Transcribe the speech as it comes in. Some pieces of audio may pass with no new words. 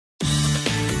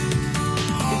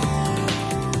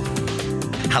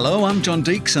Hello, I'm John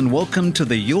Deeks and welcome to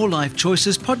the Your Life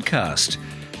Choices podcast.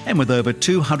 And with over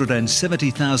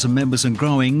 270,000 members and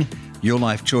growing, Your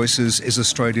Life Choices is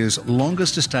Australia's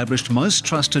longest established, most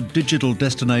trusted digital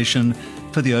destination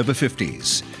for the over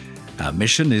 50s. Our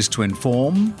mission is to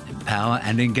inform, empower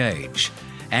and engage.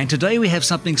 And today we have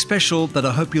something special that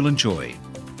I hope you'll enjoy.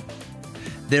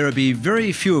 There will be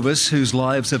very few of us whose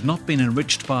lives have not been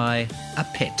enriched by a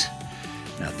pet.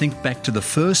 Now think back to the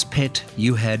first pet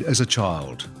you had as a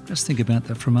child. Just think about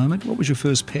that for a moment. What was your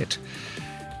first pet?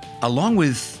 Along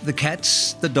with the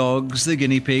cats, the dogs, the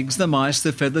guinea pigs, the mice,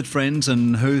 the feathered friends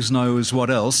and who knows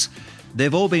what else,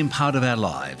 they've all been part of our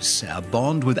lives. Our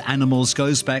bond with animals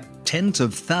goes back tens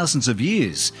of thousands of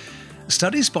years.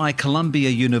 Studies by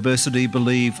Columbia University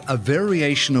believe a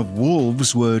variation of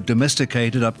wolves were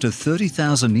domesticated up to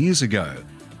 30,000 years ago,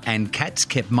 and cats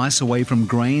kept mice away from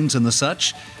grains and the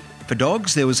such. For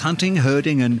dogs, there was hunting,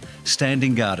 herding and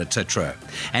standing guard, etc.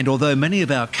 And although many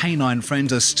of our canine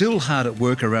friends are still hard at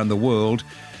work around the world,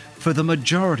 for the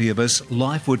majority of us,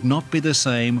 life would not be the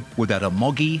same without a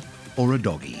moggy or a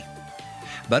doggy.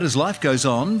 But as life goes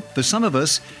on, for some of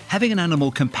us, having an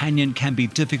animal companion can be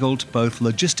difficult both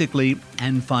logistically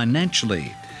and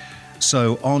financially.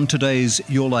 So on today's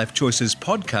Your Life Choices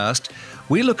podcast,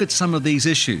 we look at some of these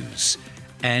issues.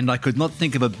 And I could not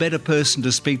think of a better person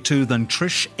to speak to than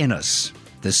Trish Ennis,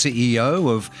 the CEO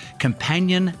of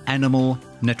Companion Animal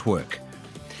Network.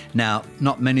 Now,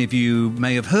 not many of you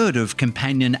may have heard of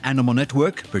Companion Animal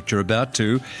Network, but you're about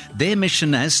to. Their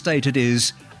mission, as stated,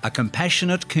 is a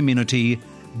compassionate community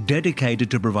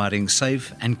dedicated to providing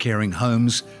safe and caring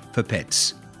homes for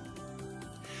pets.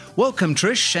 Welcome,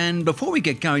 Trish. And before we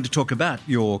get going to talk about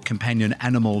your Companion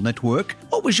Animal Network,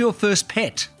 what was your first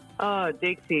pet? Oh,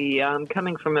 Dixie,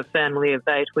 coming from a family of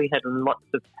 8, we had lots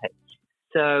of pets.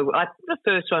 So the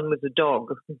first one was a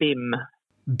dog, Bim.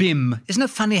 Bim. Isn't it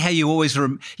funny how you always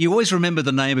remember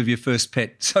the name of your first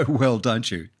pet so well, don't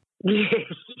you?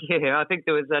 Yes, yeah. I think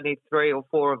there was only 3 or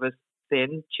 4 of us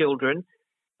then, children.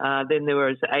 Then there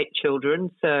was 8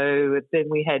 children. So then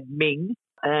we had Ming,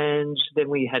 and then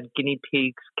we had guinea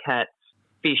pigs, cats,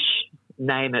 fish,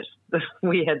 name it.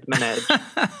 We had the menage.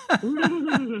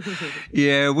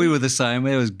 Yeah, we were the same.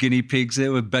 There was guinea pigs,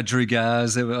 there were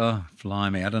budgerigars, there were, oh,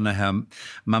 blimey, I don't know how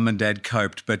Mum and Dad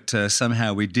coped, but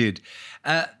somehow we did.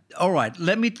 All right,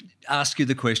 let me ask you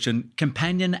the question.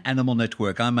 Companion Animal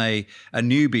Network, I'm a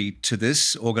newbie to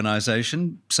this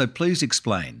organisation, so please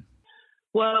explain.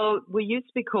 Well, we used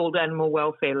to be called Animal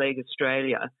Welfare League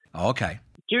Australia. Oh, okay.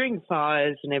 During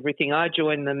fires and everything, I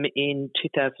joined them in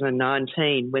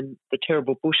 2019 when the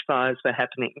terrible bushfires were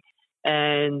happening.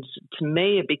 And to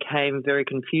me, it became very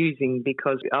confusing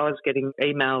because I was getting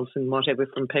emails and whatever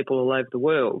from people all over the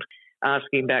world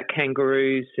asking about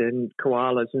kangaroos and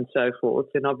koalas and so forth.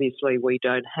 And obviously, we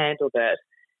don't handle that.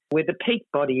 We're the peak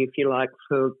body, if you like,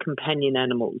 for companion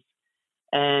animals.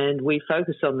 And we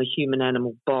focus on the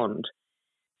human-animal bond.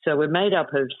 So we're made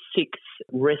up of 6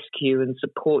 rescue and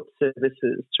support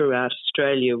services throughout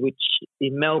Australia, which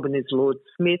in Melbourne is Lord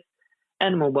Smith,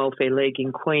 Animal Welfare League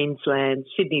in Queensland,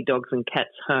 Sydney Dogs and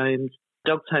Cats Homes,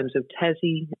 Dogs Homes of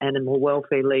Tassie, Animal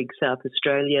Welfare League South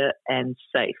Australia and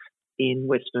SAFE in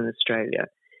Western Australia.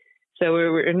 So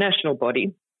we're a national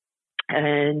body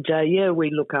and, we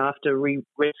look after, we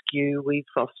rescue, we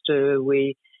foster,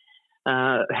 we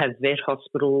have vet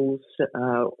hospitals,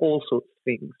 all sorts of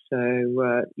things. So,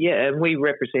 and we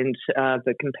represent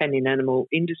the companion animal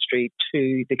industry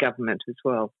to the government as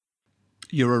well.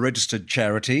 You're a registered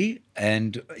charity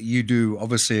and you do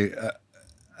obviously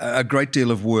a great deal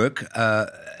of work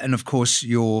and, of course,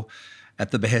 you're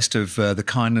at the behest of the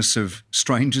kindness of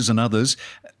strangers and others.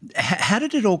 How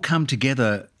did it all come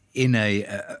together in a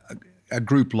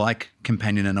group like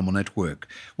Companion Animal Network?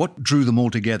 What drew them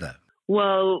all together?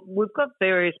 Well, we've got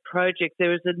various projects.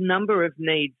 There is a number of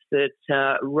needs that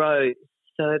arose.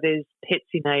 So there's pets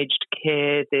in aged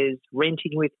care, there's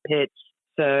renting with pets,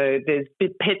 so there's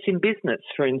pets in business,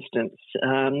 for instance.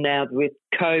 Now with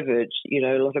COVID,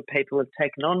 a lot of people have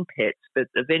taken on pets, but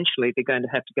eventually they're going to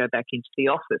have to go back into the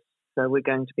office. So we're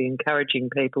going to be encouraging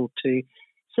people to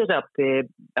set up their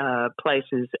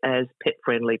places as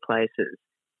pet-friendly places.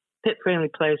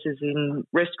 Pet-friendly places in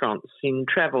restaurants, in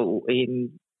travel,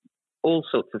 in all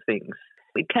sorts of things.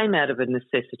 It came out of a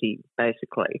necessity,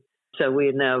 basically. So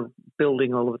we're now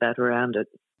building all of that around it.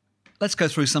 Let's go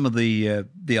through some of the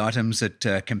items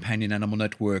that Companion Animal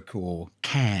Network, or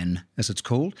CAN as it's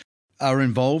called, are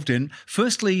involved in.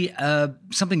 Firstly,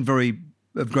 something very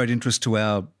of great interest to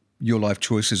our Your Life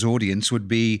Choices audience would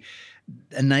be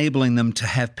enabling them to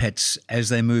have pets as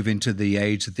they move into the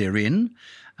age that they're in,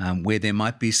 where there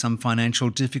might be some financial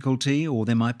difficulty or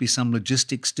there might be some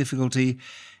logistics difficulty.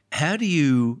 How do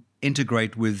you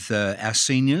integrate with our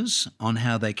seniors on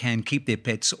how they can keep their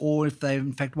pets, or if they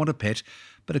in fact want a pet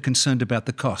but are concerned about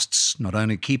the costs, not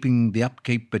only keeping the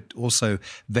upkeep but also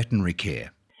veterinary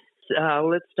care?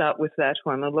 Let's start with that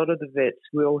one. A lot of the vets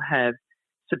will have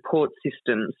support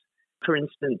systems. For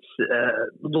instance,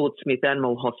 Lord Smith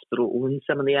Animal Hospital and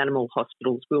some of the animal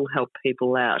hospitals will help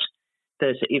people out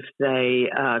that if they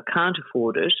can't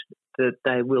afford it, that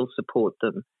they will support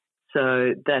them.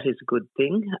 So that is a good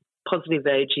thing. Positive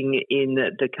ageing in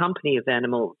the company of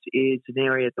animals is an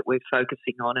area that we're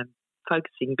focusing on and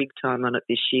focusing big time on it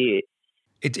this year.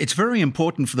 It's very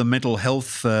important for the mental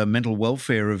health, mental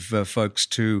welfare of folks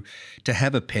to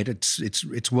have a pet.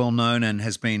 It's well known and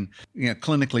has been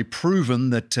clinically proven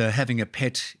that having a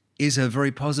pet is a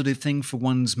very positive thing for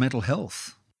one's mental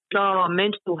health. Oh,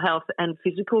 mental health and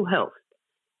physical health.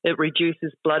 It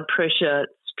reduces blood pressure,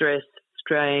 stress,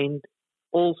 strain,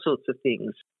 all sorts of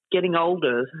things. Getting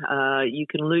older, you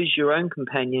can lose your own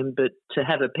companion, but to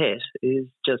have a pet is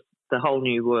just the whole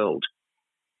new world.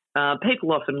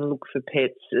 People often look for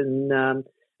pets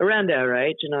around our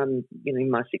age, and I'm in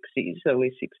my 60s,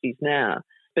 early 60s now,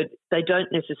 but they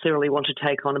don't necessarily want to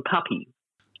take on a puppy,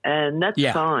 and that's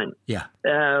fine,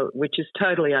 which is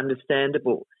totally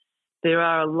understandable. There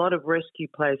are a lot of rescue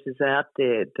places out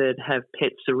there that have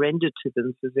pets surrendered to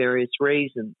them for various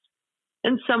reasons,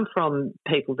 and some from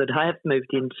people that have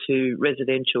moved into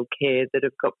residential care that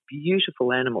have got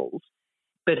beautiful animals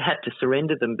but had to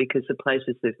surrender them because the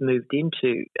places they've moved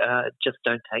into just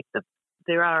don't take them.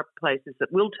 There are places that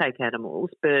will take animals,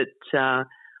 but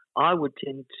I would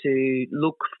tend to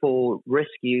look for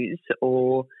rescues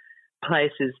or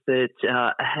places that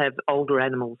have older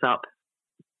animals up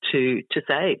to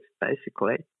save,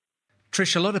 basically.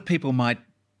 Trish, a lot of people might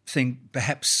think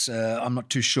perhaps, I'm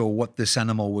not too sure what this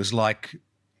animal was like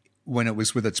when it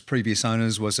was with its previous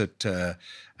owners. Was it a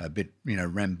bit,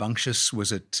 rambunctious?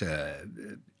 Was it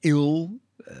ill?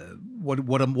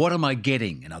 What am I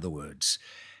getting, in other words?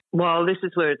 Well, this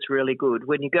is where it's really good.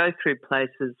 When you go through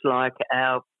places like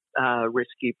our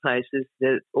rescue places,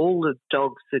 all the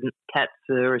dogs and cats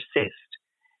are assessed.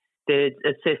 They're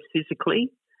assessed physically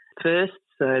first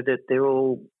so that they're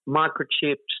all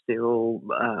microchipped, they're all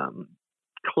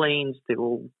cleaned, they're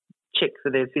all checked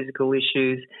for their physical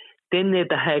issues. Then their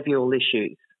behavioural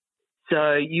issues.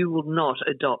 So you will not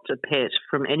adopt a pet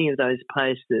from any of those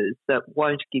places that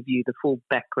won't give you the full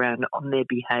background on their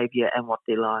behaviour and what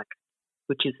they're like,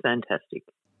 which is fantastic.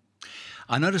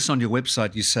 I noticed on your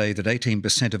website you say that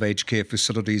 18% of aged care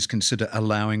facilities consider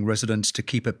allowing residents to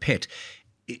keep a pet.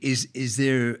 Is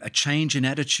there a change in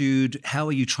attitude? How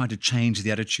are you trying to change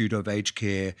the attitude of aged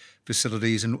care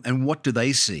facilities, and what do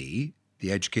they see,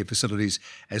 the aged care facilities,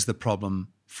 as the problem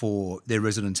for their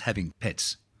residents having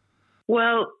pets?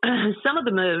 Well, some of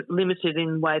them are limited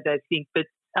in the way they think, but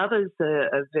others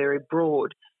are very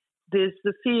broad. There's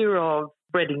the fear of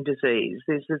spreading disease.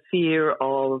 There's the fear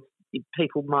of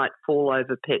people might fall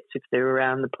over pets if they're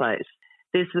around the place.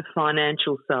 There's the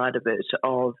financial side of it,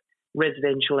 of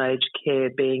residential aged care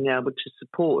being able to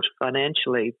support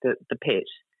financially the pet.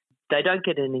 They don't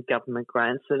get any government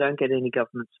grants. They don't get any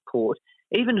government support.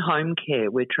 Even home care,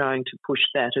 we're trying to push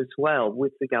that as well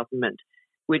with the government,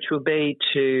 which will be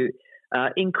to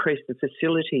increase the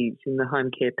facilities in the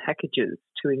home care packages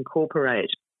to incorporate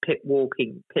pet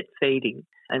walking, pet feeding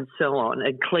and so on,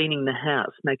 and cleaning the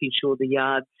house, making sure the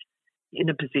yard's in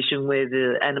a position where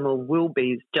the animal will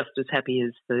be just as happy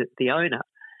as the owner.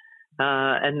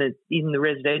 And in the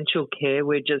residential care,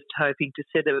 we're just hoping to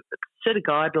set a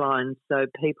guideline so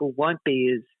people won't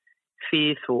be as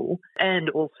fearful, and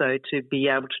also to be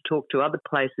able to talk to other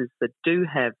places that do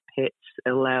have pets,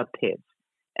 allow pets,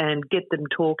 and get them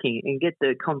talking and get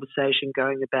the conversation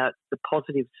going about the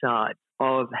positive side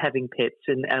of having pets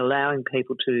and allowing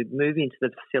people to move into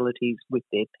the facilities with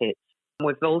their pets.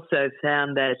 We've also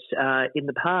found that in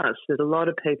the past that a lot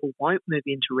of people won't move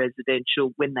into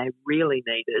residential when they really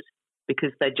need it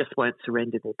because they just won't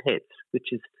surrender their pets, which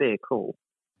is a fair call.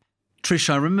 Trish,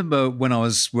 I remember when I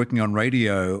was working on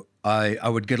radio, I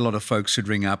would get a lot of folks who'd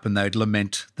ring up and they'd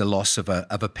lament the loss of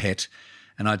a pet.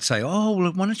 And I'd say, oh,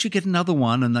 well, why don't you get another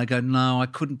one? And they go, no, I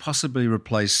couldn't possibly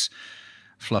replace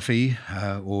Fluffy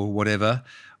or whatever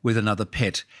with another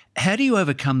pet. How do you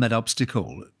overcome that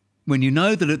obstacle when you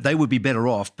know that they would be better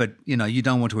off, but, you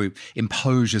don't want to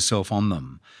impose yourself on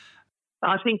them?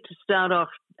 I think to start off,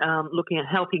 looking at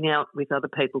helping out with other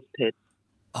people's pets.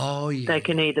 Oh, yeah. They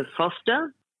can either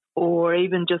foster or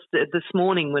even just this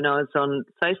morning when I was on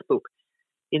Facebook,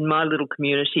 in my little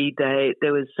community,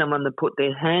 there was someone that put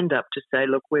their hand up to say,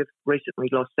 look, we've recently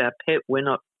lost our pet. We're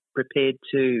not prepared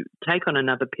to take on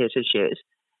another pet as yet,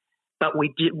 but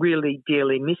we really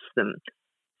dearly miss them.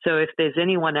 So if there's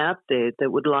anyone out there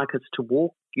that would like us to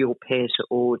walk your pet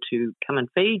or to come and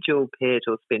feed your pet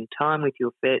or spend time with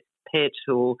your pet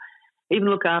or even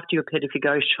look after your pet if you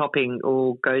go shopping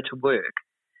or go to work.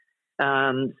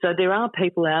 So there are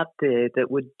people out there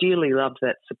that would dearly love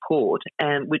that support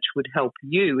and which would help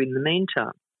you in the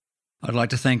meantime. I'd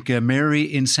like to thank Mary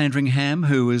in Sandringham,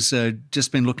 who has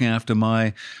just been looking after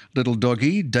my little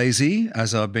doggy, Daisy,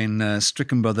 as I've been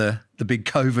stricken by the big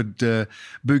COVID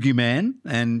boogeyman,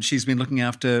 and she's been looking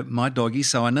after my doggy,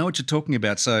 so I know what you're talking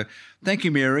about. So thank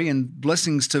you, Mary, and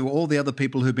blessings to all the other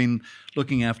people who've been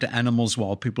looking after animals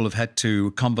while people have had to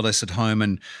convalesce at home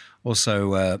and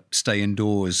also stay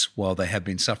indoors while they have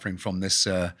been suffering from this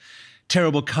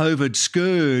terrible COVID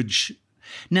scourge.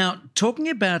 Now, talking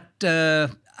about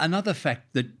another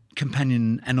fact that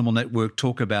Companion Animal Network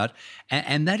talk about,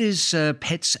 and that is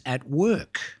pets at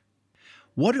work.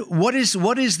 What is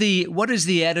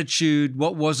the attitude?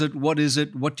 What was it? What is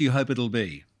it? What do you hope it'll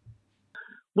be?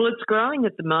 Well, it's growing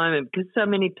at the moment because so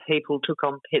many people took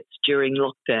on pets during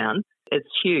lockdown. It's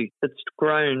huge. It's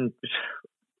grown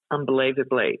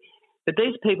unbelievably. But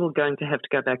these people are going to have to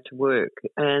go back to work,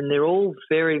 and they're all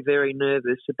very, very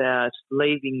nervous about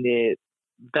leaving their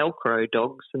Velcro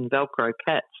dogs and Velcro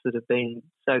cats that have been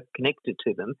so connected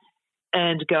to them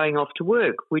and going off to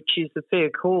work, which is a fair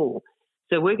call.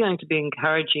 So we're going to be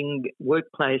encouraging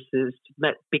workplaces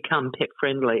to become pet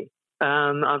friendly.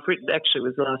 I've written, actually it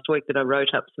was last week that I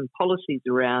wrote up some policies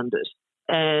around it.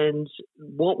 And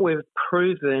what we've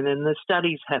proven, and the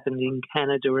studies happened in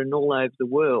Canada and all over the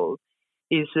world,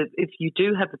 is that if you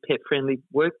do have a pet friendly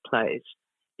workplace,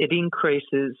 it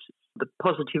increases the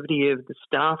positivity of the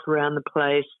staff around the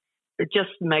place. It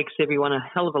just makes everyone a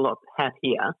hell of a lot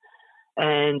happier.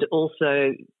 And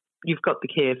also, you've got the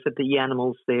care for the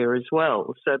animals there as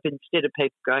well. So instead of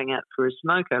people going out for a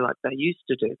smoko like they used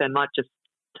to do, they might just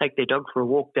take their dog for a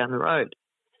walk down the road.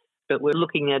 But we're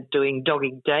looking at doing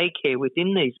doggy daycare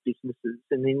within these businesses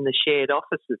and in the shared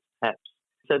offices perhaps.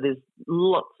 So there's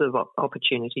lots of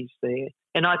opportunities there.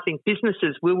 And I think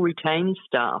businesses will retain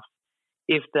staff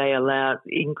if they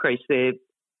increase their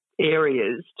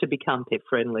areas to become pet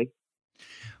friendly.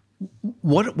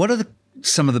 What are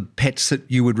some of the pets that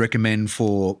you would recommend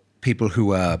for people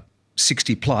who are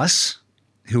 60 plus,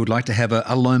 who would like to have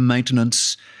a low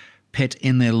maintenance pet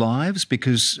in their lives?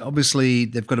 Because obviously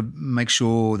they've got to make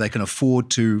sure they can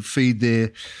afford to feed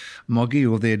their moggy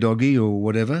or their doggy or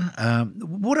whatever.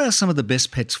 What are some of the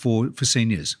best pets for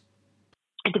seniors?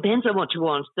 It depends on what you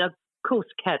want. Of course,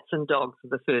 cats and dogs are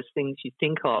the first things you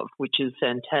think of, which is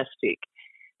fantastic.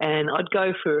 And I'd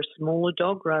go for a smaller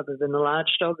dog rather than a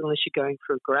large dog, unless you're going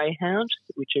for a greyhound,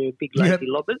 which are big lazy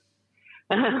lobbers.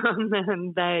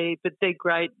 But they're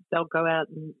great. They'll go out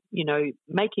and,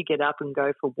 make you get up and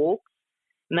go for walks.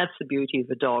 And that's the beauty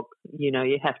of a dog.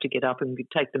 You have to get up and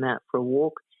take them out for a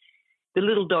walk. The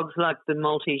little dogs like the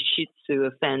Maltese Shih Tzu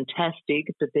are fantastic,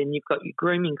 but then you've got your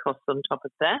grooming costs on top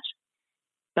of that.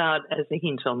 But as a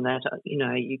hint on that,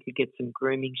 you could get some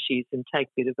grooming shoes and take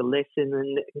a bit of a lesson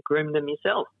and groom them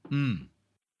yourself. Mm.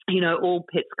 All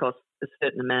pets cost a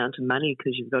certain amount of money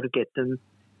because you've got to get them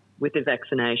with the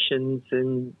vaccinations,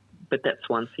 but that's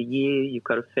once a year. You've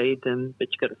got to feed them,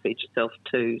 but you've got to feed yourself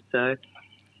too. So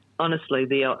honestly,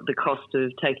 the cost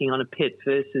of taking on a pet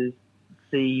versus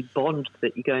the bond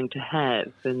that you're going to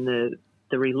have and the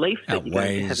relief that you're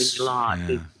going to have in your life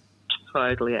it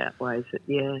totally outweighs it,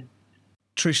 yeah.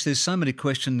 Trish, there's so many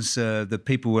questions that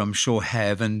people I'm sure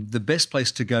have, and the best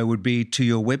place to go would be to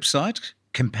your website,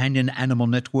 Companion Animal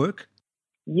Network.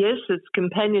 Yes, it's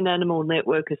Companion Animal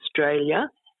Network Australia.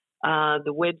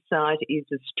 The website is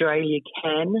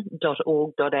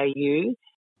australiacan.org.au.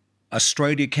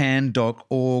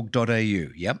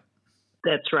 australiacan.org.au, yep.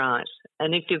 That's right.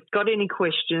 And if you've got any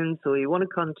questions or you want to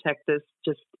contact us,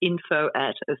 just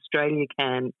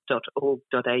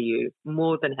info@australiacan.org.au.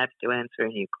 More than happy to answer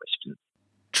any questions.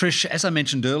 Trish, as I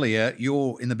mentioned earlier,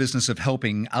 you're in the business of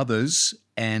helping others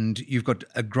and you've got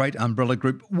a great umbrella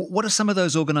group. What are some of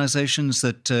those organisations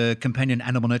that Companion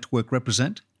Animal Network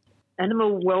represent?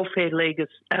 Animal Welfare League of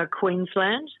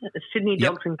Queensland, Sydney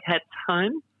Dogs and Cats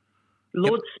Home,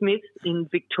 Lord Smith in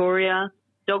Victoria,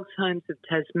 Dogs Homes of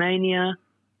Tasmania,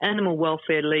 Animal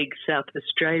Welfare League South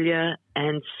Australia,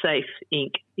 and Safe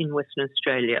Inc. in Western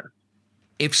Australia.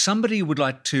 If somebody would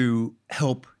like to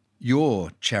help your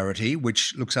charity,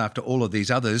 which looks after all of these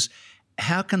others,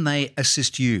 how can they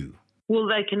assist you? Well,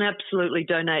 they can absolutely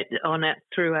donate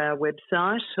through our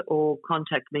website or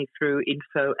contact me through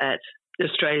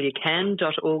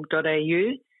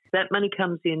info@australiacan.org.au. That money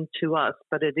comes in to us,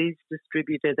 but it is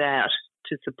distributed out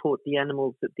to support the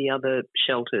animals at the other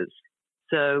shelters.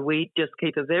 So we just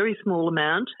keep a very small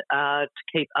amount to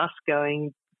keep us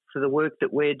going for the work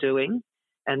that we're doing,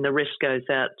 and the rest goes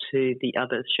out to the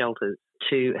other shelters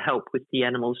to help with the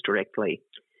animals directly.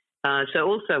 So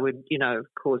also, of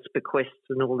course, bequests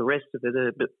and all the rest of it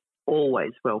are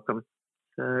always welcome.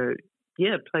 So,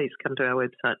 yeah, please come to our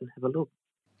website and have a look.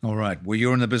 All right. Well,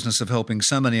 you're in the business of helping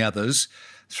so many others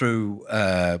through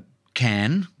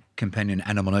CAN, Companion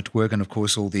Animal Network, and, of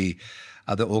course, all the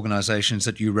other organisations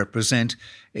that you represent.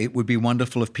 It would be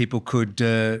wonderful if people could,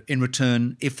 in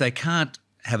return, if they can't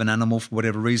have an animal for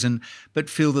whatever reason, but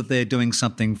feel that they're doing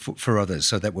something for others.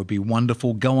 So that would be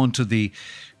wonderful. Go on to the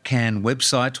CAN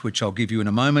website, which I'll give you in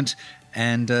a moment.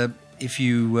 And if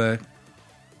you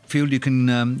feel you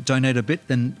can donate a bit,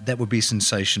 then that would be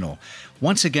sensational.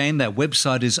 Once again, that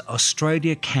website is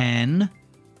AustraliaCan,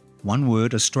 one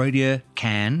word,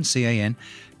 AustraliaCan, CAN.org.au.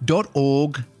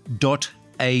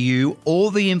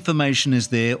 All the information is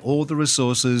there, all the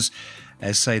resources.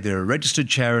 As say, they're a registered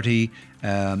charity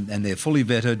and they're fully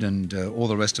vetted and all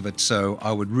the rest of it. So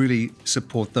I would really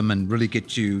support them and really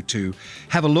get you to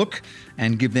have a look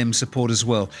and give them support as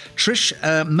well. Trish,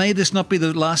 may this not be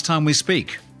the last time we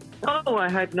speak. Oh, I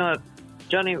hope not.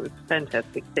 Johnny, it was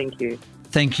fantastic. Thank you.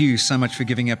 Thank you so much for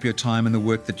giving up your time and the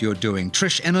work that you're doing.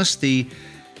 Trish Ennis, the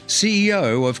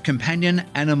CEO of Companion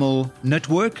Animal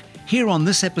Network, here on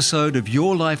this episode of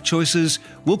Your Life Choices.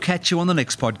 We'll catch you on the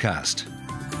next podcast.